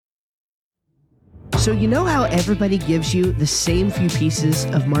So you know how everybody gives you the same few pieces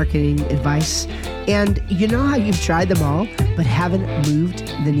of marketing advice? And you know how you've tried them all, but haven't moved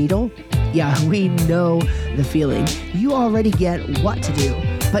the needle? Yeah, we know the feeling. You already get what to do,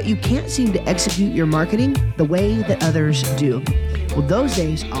 but you can't seem to execute your marketing the way that others do. Well, those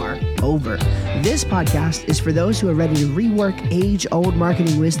days are over. This podcast is for those who are ready to rework age-old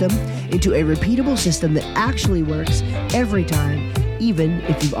marketing wisdom into a repeatable system that actually works every time, even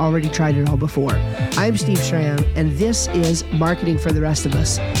if you've already tried it all before. I'm Steve Schramm, and this is Marketing for the Rest of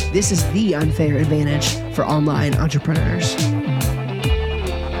Us. This is the unfair advantage for online entrepreneurs.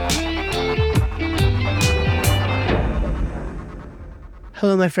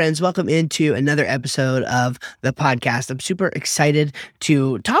 Hello, my friends. Welcome into another episode of the podcast. I'm super excited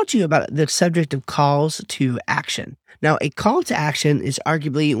to talk to you about the subject of calls to action. Now, a call to action is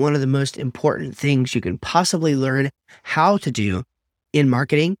arguably one of the most important things you can possibly learn how to do in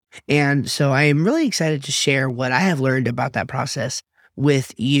marketing. And so I am really excited to share what I have learned about that process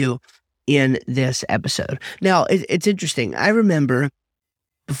with you in this episode. Now, it's interesting. I remember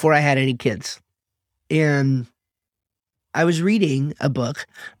before I had any kids, and I was reading a book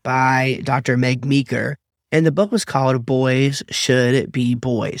by Dr. Meg Meeker, and the book was called Boys Should Be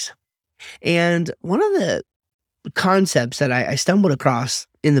Boys. And one of the concepts that I stumbled across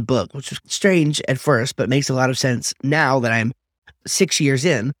in the book, which was strange at first, but makes a lot of sense now that I'm 6 years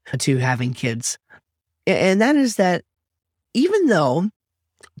in to having kids, and that is that even though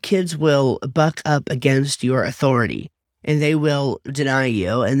kids will buck up against your authority, and they will deny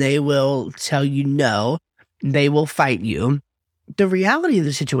you, and they will tell you no, they will fight you, the reality of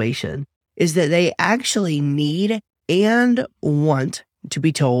the situation is that they actually need and want to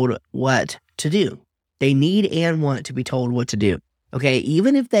be told what to do. They need and want to be told what to do. Okay,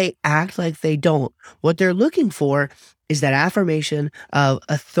 even if they act like they don't, what they're looking for is that affirmation of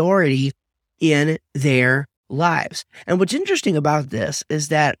authority in their lives. And what's interesting about this is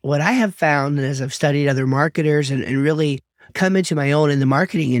that what I have found as I've studied other marketers and really come into my own in the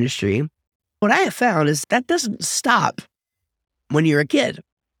marketing industry, what I have found is that doesn't stop when you're a kid.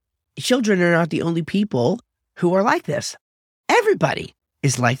 Children are not the only people who are like this. Everybody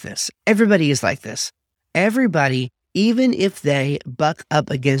is like this. Everybody is like this. Everybody, even if they buck up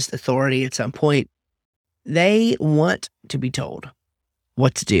against authority at some point, they want to be told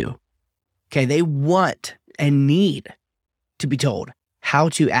what to do. Okay, they want and need to be told how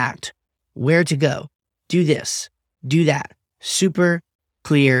to act, where to go, do this, do that. Super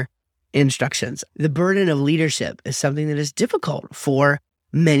clear instructions. The burden of leadership is something that is difficult for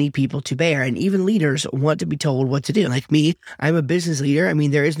many people to bear, and even leaders want to be told what to do. Like me, I'm a business leader. I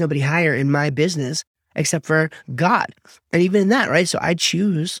mean, there is nobody higher in my business except for God. And even in that, right? So I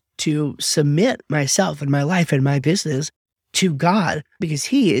choose to submit myself and my life and my business to God because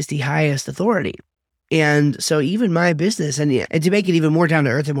He is the highest authority. And so even my business, and to make it even more down to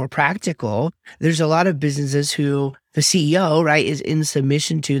earth and more practical, there's a lot of businesses who the CEO, right, is in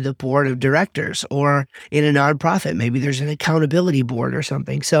submission to the board of directors, or in a nonprofit, maybe there's an accountability board or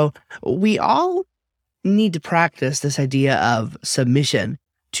something. So we all need to practice this idea of submission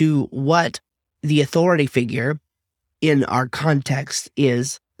to what the authority figure in our context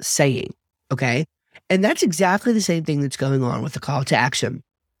is saying, okay? And that's exactly the same thing that's going on with the call to action.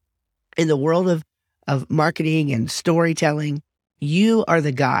 In the world of marketing and storytelling, you are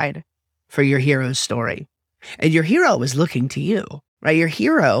the guide for your hero's story. And your hero is looking to you, right? Your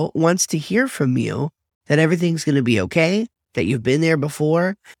hero wants to hear from you that everything's going to be okay, that you've been there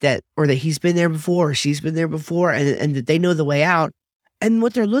before, or that he's been there before, or she's been there before, and that they know the way out. And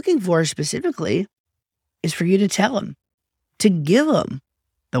what they're looking for specifically is for you to tell them, to give them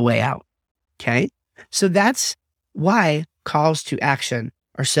the way out, okay? So that's why calls to action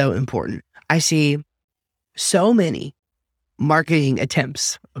are so important. I see so many marketing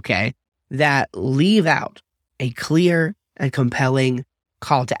attempts, okay, that leave out a clear and compelling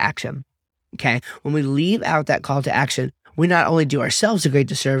call to action, okay? When we leave out that call to action, we not only do ourselves a great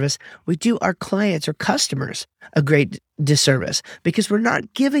disservice, we do our clients or customers a great disservice because we're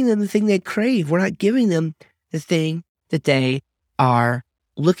not giving them the thing they crave. We're not giving them the thing that they are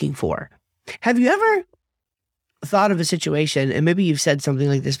looking for. Have you ever thought of a situation, and maybe you've said something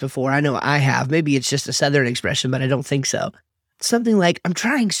like this before? I know I have. Maybe it's just a Southern expression, but I don't think so. Something like, I'm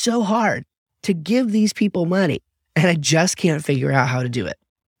trying so hard to give these people money, and I just can't figure out how to do it.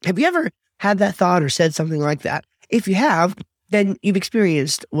 Have you ever had that thought or said something like that? If you have, then you've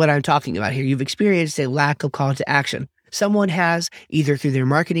experienced what I'm talking about here. You've experienced a lack of call to action. Someone has, either through their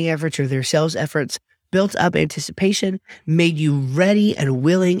marketing efforts or their sales efforts, built up anticipation, made you ready and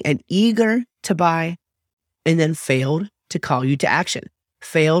willing and eager to buy, and then failed to call you to action,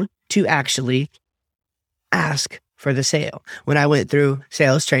 failed to actually ask for the sale. When I went through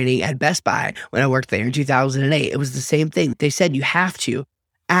sales training at Best Buy, when I worked there in 2008, it was the same thing. They said you have to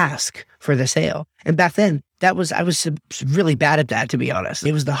ask for the sale. And back then, I was really bad at that, to be honest.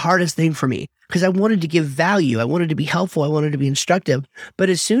 It was the hardest thing for me because I wanted to give value. I wanted to be helpful. I wanted to be instructive. But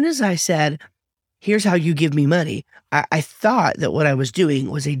as soon as I said, here's how you give me money, I thought that what I was doing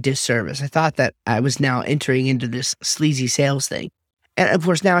was a disservice. I thought that I was now entering into this sleazy sales thing. And of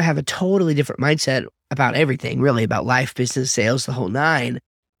course, now I have a totally different mindset about everything, really about life, business, sales, the whole nine.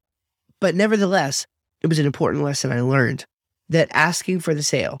 But nevertheless, it was an important lesson I learned that asking for the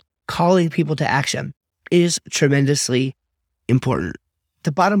sale, calling people to action is tremendously important.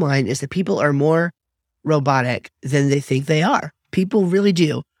 The bottom line is that people are more robotic than they think they are. People really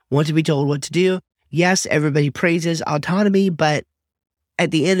do want to be told what to do. Yes, everybody praises autonomy, but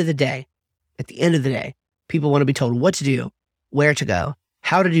at the end of the day, people want to be told what to do, where to go,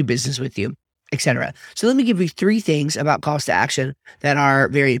 how to do business with you, etc. So let me give you 3 things about calls to action that are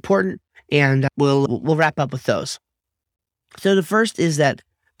very important, and we'll wrap up with those. So the first is that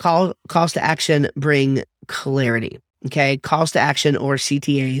calls to action bring clarity. Okay, calls to action, or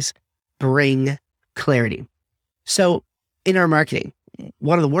CTAs, bring clarity. So in our marketing,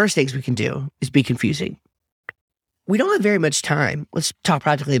 one of the worst things we can do is be confusing. We don't have very much time. Let's talk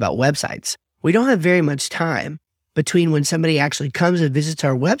practically about websites. We don't have very much time between when somebody actually comes and visits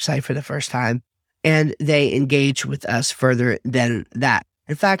our website for the first time and they engage with us further than that.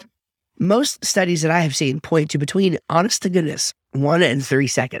 In fact, most studies that I have seen point to between, honest to goodness, 1 and 3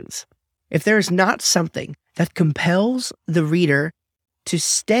 seconds. If there is not something that compels the reader to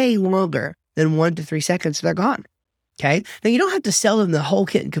stay longer than 1 to 3 seconds, they're gone. Okay? Now, you don't have to sell them the whole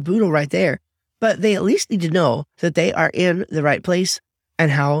kit and caboodle right there, but they at least need to know that they are in the right place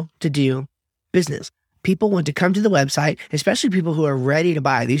and how to do business. People want to come to the website, especially people who are ready to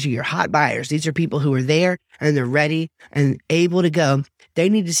buy. These are your hot buyers. These are people who are there and they're ready and able to go. They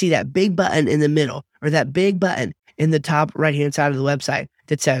need to see that big button in the middle or that big button in the top right-hand side of the website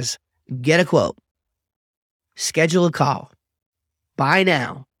that says, get a quote, schedule a call, buy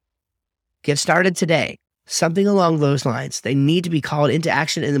now, get started today, something along those lines. They need to be called into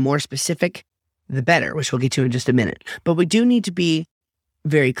action, and the more specific, the better, which we'll get to in just a minute. But we do need to be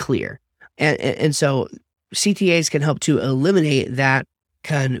very clear. And so CTAs can help to eliminate that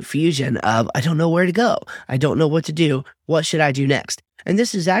confusion of, I don't know where to go. I don't know what to do. What should I do next? And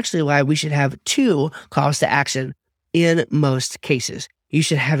this is actually why we should have 2 calls to action in most cases. You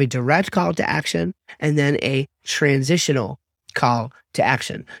should have a direct call to action and then a transitional call to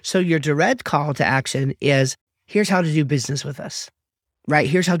action. So your direct call to action is, here's how to do business with us, right?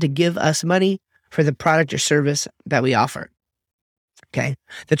 Here's how to give us money for the product or service that we offer. Okay.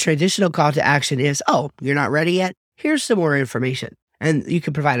 The traditional call to action is, oh, you're not ready yet? Here's some more information. And you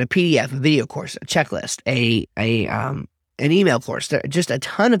can provide a PDF, a video course, a checklist, an email course. There are just a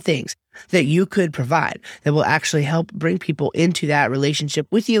ton of things that you could provide that will actually help bring people into that relationship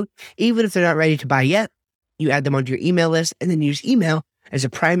with you. Even if they're not ready to buy yet, you add them onto your email list and then use email as a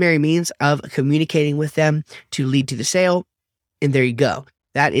primary means of communicating with them to lead to the sale. And there you go.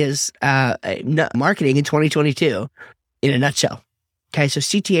 That is marketing in 2022 in a nutshell. Okay, so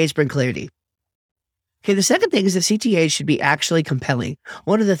CTAs bring clarity. Okay, the second thing is that CTAs should be actually compelling.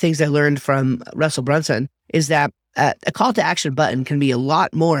 One of the things I learned from Russell Brunson is that a call to action button can be a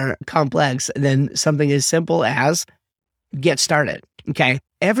lot more complex than something as simple as get started. Okay,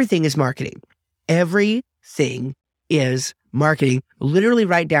 everything is marketing. Everything is marketing, literally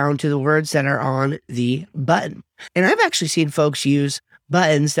right down to the words that are on the button. And I've actually seen folks use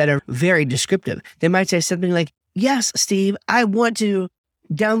buttons that are very descriptive. They might say something like, yes, Steve, I want to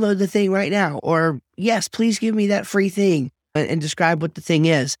download the thing right now. Or yes, please give me that free thing, and describe what the thing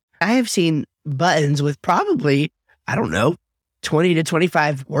is. I have seen buttons with probably, 20 to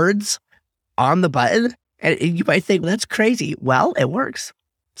 25 words on the button. And you might think, well, that's crazy. Well, it works.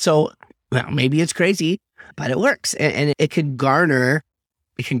 So maybe it's crazy, but it works. And it can garner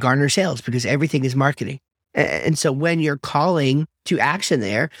sales because everything is marketing. And so when you're calling to action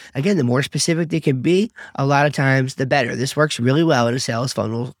there, again, the more specific they can be, a lot of times the better. This works really well in a sales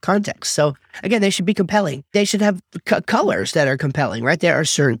funnel context. So again, they should be compelling. They should have colors that are compelling, right? There are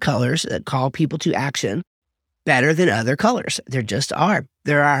certain colors that call people to action better than other colors. There just are.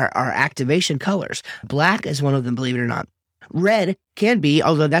 There are activation colors. Black is one of them, believe it or not. Red can be,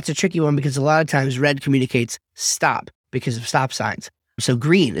 although that's a tricky one because a lot of times red communicates stop because of stop signs. So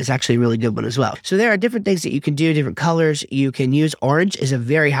green is actually a really good one as well. So there are different things that you can do, different colors you can use. Orange is a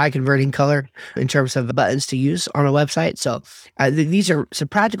very high converting color in terms of buttons to use on a website. So these are some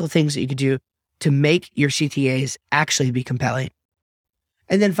practical things that you can do to make your CTAs actually be compelling.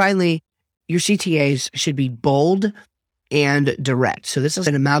 And then finally, your CTAs should be bold and direct. So this is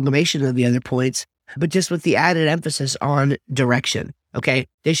an amalgamation of the other points, but just with the added emphasis on direction. Okay.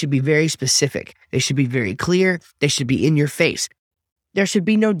 They should be very specific. They should be very clear. They should be in your face. There should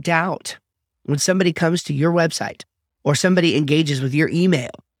be no doubt when somebody comes to your website or somebody engages with your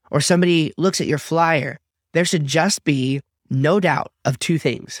email or somebody looks at your flyer, there should just be no doubt of two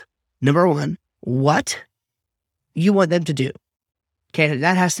things. Number one, what you want them to do. Okay.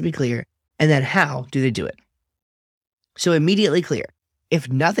 That has to be clear. And then how do they do it? So immediately clear, if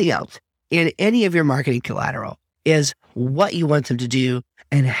nothing else, in any of your marketing collateral is what you want them to do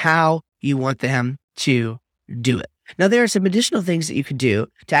and how you want them to do it. Now, there are some additional things that you can do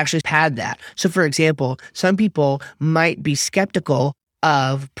to actually pad that. So for example, some people might be skeptical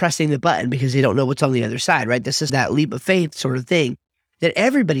of pressing the button because they don't know what's on the other side, right? This is that leap of faith sort of thing that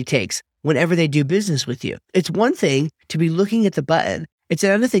everybody takes whenever they do business with you. It's one thing to be looking at the button. It's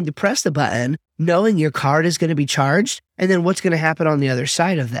another thing to press the button, knowing your card is going to be charged, and then what's going to happen on the other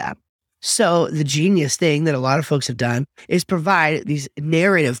side of that. So the genius thing that a lot of folks have done is provide these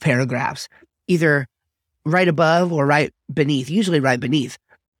narrative paragraphs, either right above or right beneath, usually right beneath,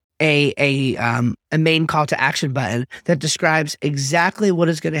 a main call to action button that describes exactly what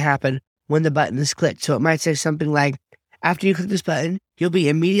is going to happen when the button is clicked. So it might say something like, after you click this button, you'll be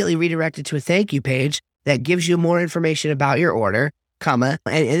immediately redirected to a thank you page that gives you more information about your order, and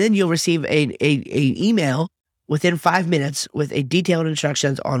then you'll receive an email within 5 minutes with a detailed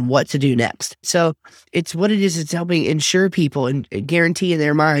instructions on what to do next. So it's what it is. It's helping ensure people and guarantee in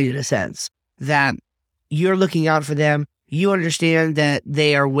their mind, in a sense, that you're looking out for them. You understand that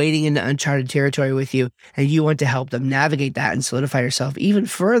they are wading into uncharted territory with you, and you want to help them navigate that and solidify yourself even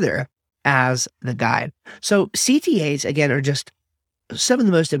further as the guide. So CTAs, again, are just some of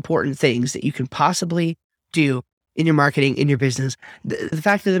the most important things that you can possibly do in your marketing, in your business. The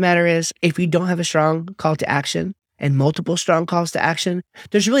fact of the matter is, if you don't have a strong call to action and multiple strong calls to action,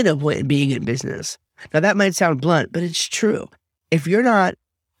 there's really no point in being in business. Now, that might sound blunt, but it's true. If you're not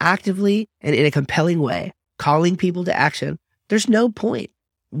actively and in a compelling way calling people to action, there's no point.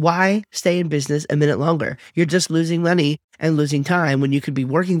 Why stay in business a minute longer? You're just losing money and losing time when you could be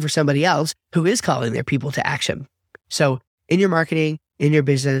working for somebody else who is calling their people to action. So in your marketing, in your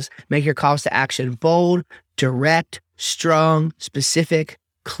business, make your calls to action bold, direct, strong, specific,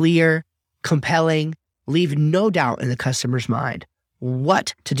 clear, compelling. Leave no doubt in the customer's mind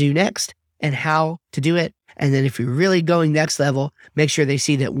what to do next and how to do it. And then if you're really going next level, make sure they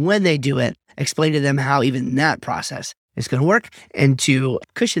see that when they do it, explain to them how even that process is going to work and to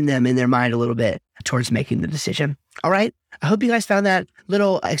cushion them in their mind a little bit towards making the decision. All right. I hope you guys found that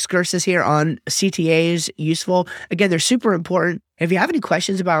little excursus here on CTAs useful. Again, they're super important. If you have any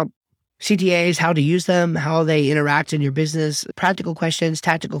questions about CTAs, how to use them, how they interact in your business, practical questions,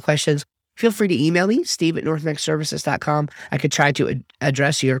 tactical questions, feel free to email me, steve@northmexservices.com. I could try to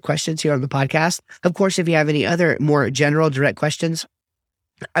address your questions here on the podcast. Of course, if you have any other more general, direct questions,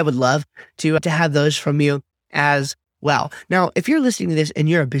 I would love to have those from you as well. Now, if you're listening to this and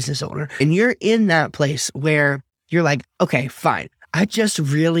you're a business owner and you're in that place where you're like, okay, fine, I just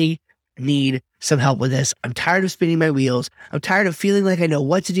really need some help with this. I'm tired of spinning my wheels. I'm tired of feeling like I know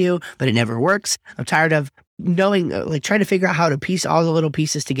what to do, but it never works. I'm tired of knowing, trying to figure out how to piece all the little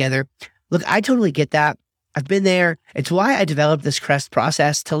pieces together. Look, I totally get that. I've been there. It's why I developed this CREST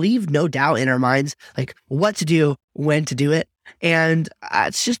process, to leave no doubt in our minds, like what to do, when to do it. And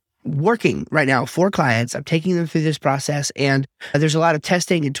it's just working right now for clients. I'm taking them through this process, and there's a lot of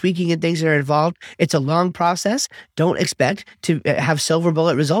testing and tweaking and things that are involved. It's a long process. Don't expect to have silver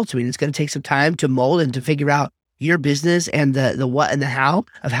bullet results. I mean, it's going to take some time to mold and to figure out your business and the what and the how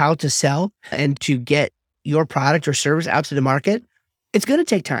of how to sell and to get your product or service out to the market. It's going to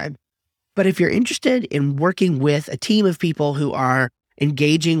take time. But if you're interested in working with a team of people who are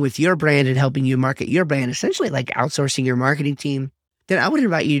engaging with your brand and helping you market your brand, essentially like outsourcing your marketing team, then I would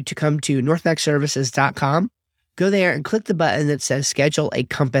invite you to come to northmexservices.com. Go there and click the button that says schedule a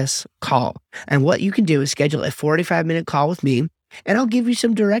Compass call. And what you can do is schedule a 45-minute call with me, and I'll give you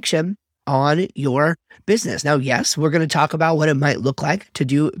some direction on your business. Now, yes, we're going to talk about what it might look like to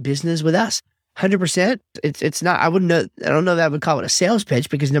do business with us. 100%. It's not, I don't know that I would call it a sales pitch,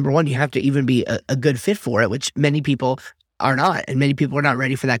 because number one, you have to even be a good fit for it, which many people are not. And many people are not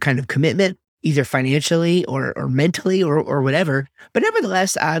ready for that kind of commitment, either financially or mentally or whatever. But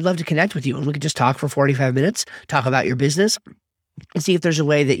nevertheless, I'd love to connect with you, and we could just talk for 45 minutes, talk about your business, and see if there's a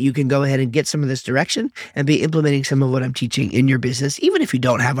way that you can go ahead and get some of this direction and be implementing some of what I'm teaching in your business, even if you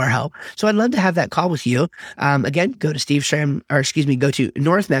don't have our help. So I'd love to have that call with you. Again, go to go to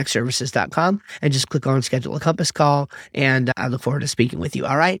northmexservices.com and just click on schedule a Compass call. And I look forward to speaking with you.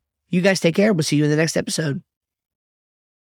 All right. You guys take care. We'll see you in the next episode.